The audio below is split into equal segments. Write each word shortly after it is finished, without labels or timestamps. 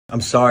I'm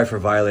sorry for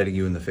violating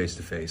you in the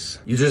face-to-face.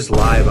 You just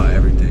lie about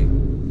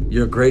everything.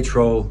 You're a great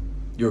troll,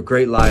 you're a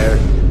great liar,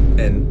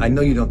 and I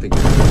know you don't think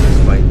you're gonna win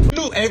this fight.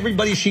 You know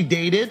everybody she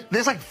dated?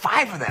 There's like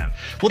 5 of them.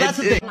 Well, that's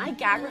the thing. My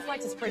gag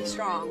reflex is pretty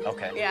strong.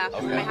 Okay. Yeah,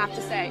 okay. I have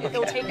to say.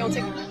 It'll take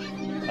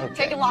Okay.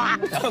 take a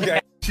lot.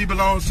 Okay. She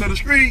belongs to the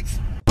streets.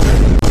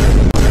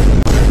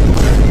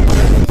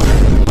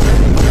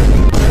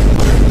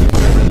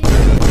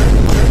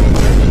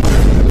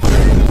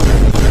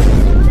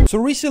 So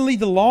recently,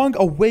 the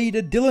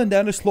long-awaited Dillon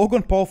Danis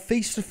Logan Paul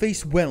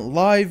face-to-face went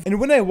live, and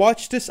when I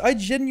watched this, I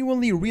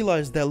genuinely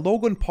realized that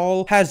Logan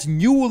Paul has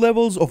new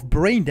levels of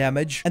brain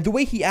damage, and the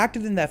way he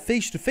acted in that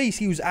face-to-face,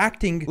 he was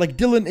acting like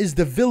Dillon is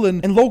the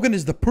villain, and Logan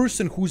is the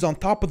person who's on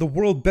top of the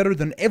world better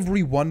than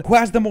everyone, who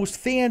has the most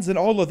fans and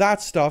all of that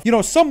stuff. You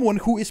know, someone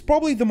who is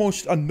probably the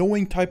most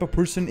annoying type of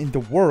person in the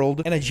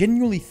world, and I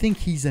genuinely think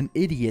he's an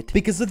idiot,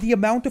 because of the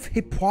amount of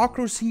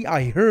hypocrisy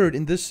I heard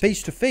in this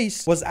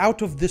face-to-face was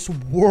out of this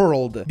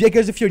world. Yeah,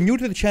 guys, if you're new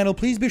to the channel,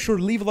 please be sure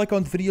to leave a like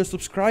on the video,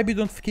 subscribe with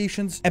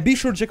notifications, and be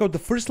sure to check out the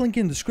first link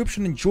in the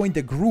description and join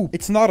the group.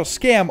 It's not a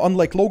scam,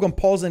 unlike Logan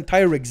Paul's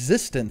entire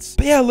existence.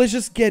 But yeah, let's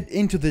just get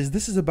into this.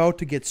 This is about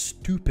to get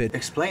stupid.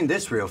 Explain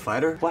this, real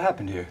fighter. What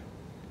happened here?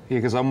 Yeah,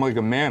 because I'm like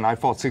a man. I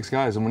fought 6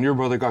 guys, and when your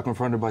brother got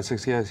confronted by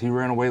 6 guys, he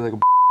ran away like a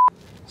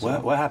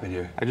What happened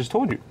here? I just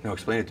told you. No,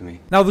 explain it to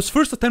me. Now, this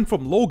first attempt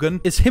from Logan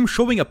is him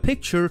showing a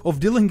picture of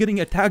Dillon getting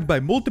attacked by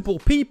multiple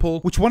people,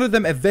 which one of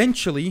them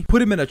eventually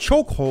put him in a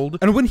chokehold.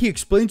 And when he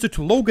explains it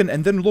to Logan,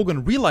 and then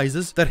Logan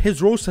realizes that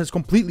his roast has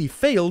completely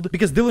failed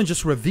because Dillon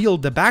just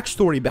revealed the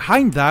backstory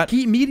behind that,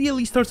 he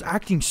immediately starts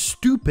acting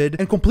stupid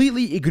and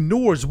completely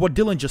ignores what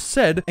Dillon just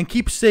said and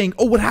keeps saying,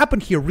 "Oh, what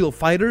happened here, real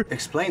fighter?"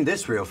 Explain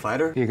this, real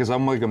fighter. Yeah, because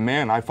I'm like a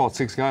man. I fought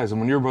 6 guys, and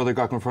when your brother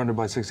got confronted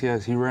by 6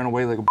 guys, he ran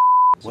away like a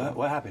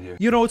What happened here?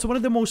 You know, it's one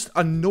of the most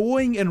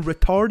annoying and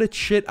retarded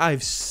shit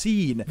I've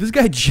seen. This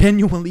guy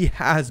genuinely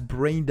has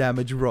brain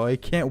damage, bro. I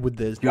can't with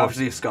this. You're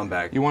obviously a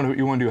scumbag. You want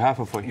to do half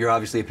a foot. You're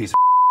obviously a piece of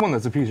One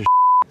that's a piece of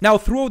Now,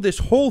 throughout this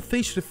whole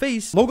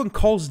face-to-face, Logan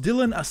calls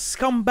Dillon a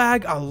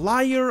scumbag, a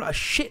liar, a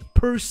shit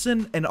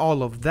person, and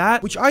all of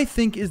that, which I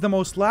think is the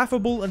most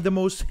laughable and the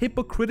most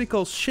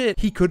hypocritical shit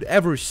he could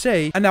ever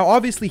say. And now,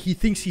 obviously, he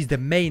thinks he's the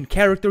main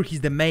character, he's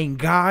the main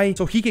guy,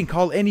 so he can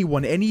call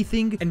anyone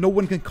anything, and no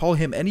one can call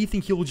him anything.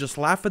 He will just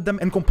laugh at them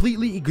and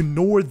completely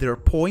ignore their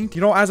point.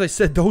 You know, as I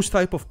said, those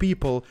type of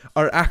people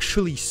are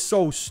actually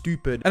so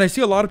stupid. And I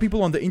see a lot of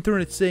people on the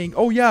internet saying,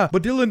 "Oh yeah,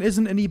 but Dillon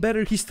isn't any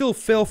better. He still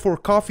fell for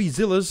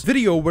CoffeeZilla's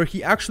video where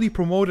he actually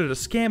promoted a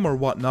scam or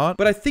whatnot."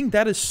 But I think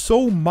that is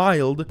so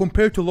mild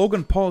compared to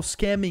Logan Paul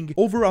scamming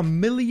over $1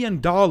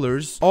 million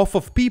off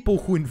of people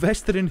who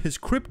invested in his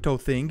crypto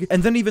thing.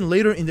 And then even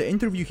later in the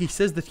interview, he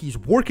says that he's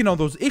working on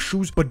those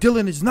issues, but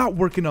Dillon is not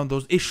working on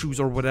those issues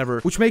or whatever,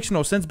 which makes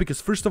no sense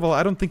because first of all,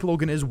 I don't think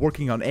Logan is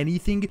working on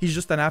anything. He's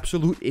just an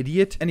absolute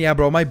idiot. And yeah,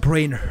 bro, my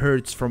brain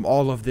hurts from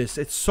all of this.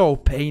 It's so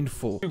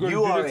painful.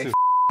 You are a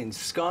f***ing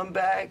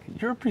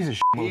scumbag. You're a piece of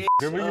shit,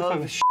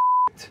 motherfucker.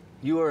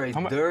 You are a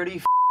dirty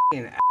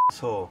f***ing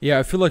asshole. Yeah,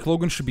 I feel like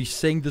Logan should be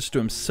saying this to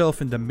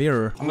himself in the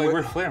mirror. I'm like,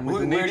 we're Flair. I'm like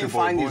the Where do nature you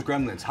find boy. these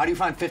gremlins? How do you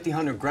find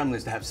 1,500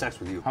 gremlins to have sex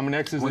with you? How many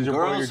exes when did your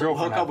girls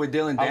girlfriend hook up with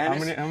Dillon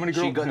Danis, how many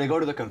girls? they go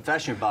to the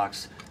confession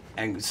box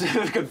and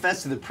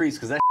confess to the priest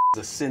because that is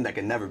a sin that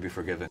can never be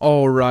forgiven.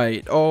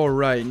 Alright.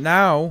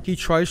 Now, he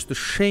tries to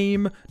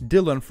shame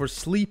Dillon for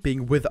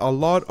sleeping with a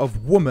lot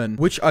of women,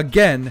 which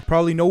again,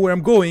 probably know where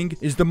I'm going,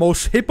 is the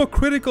most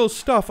hypocritical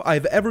stuff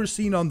I've ever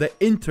seen on the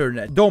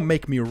internet. Don't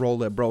make me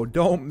roll it, bro.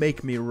 Don't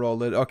make me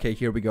roll it. Okay,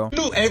 here we go. You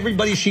know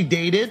everybody she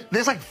dated?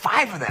 There's like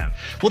 5 of them.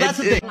 Well, that's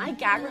the thing. My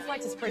gag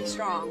reflex is pretty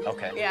strong.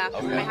 Okay. Yeah,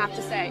 Okay. I have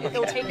to say.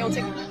 It'll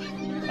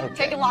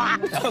take a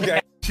lot.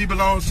 Okay. She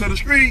belongs to the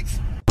streets.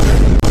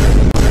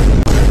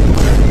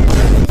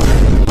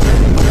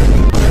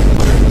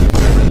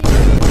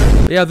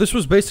 Yeah, this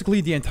was basically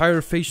the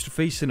entire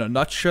face-to-face in a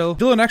nutshell.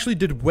 Dillon actually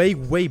did way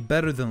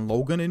better than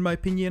Logan, in my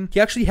opinion.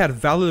 He actually had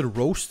valid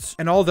roasts,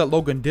 and all that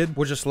Logan did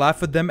was just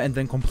laugh at them and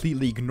then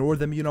completely ignore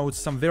them. You know, it's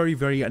some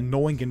very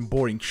annoying and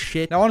boring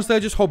shit. Now, honestly, I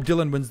just hope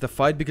Dillon wins the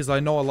fight because I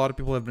know a lot of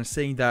people have been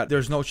saying that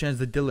there's no chance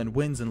that Dillon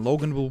wins and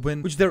Logan will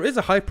win, which there is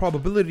a high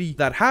probability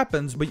that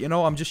happens, but you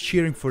know, I'm just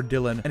cheering for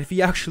Dillon. And if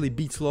he actually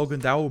beats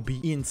Logan, that would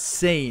be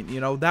insane. You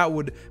know, that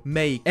would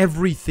make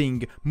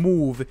everything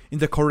move in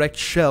the correct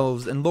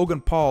shelves, and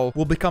Logan Paul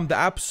will become the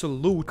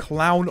absolute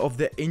clown of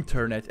the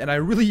internet. And I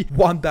really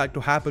want that to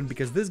happen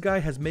because this guy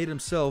has made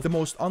himself the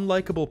most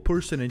unlikable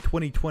person in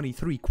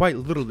 2023, quite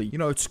literally. You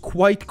know, it's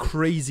quite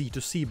crazy to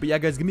see. But yeah,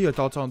 guys, give me your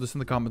thoughts on this in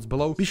the comments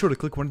below. Be sure to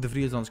click one of the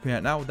videos on the screen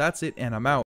right now. That's it, and I'm out.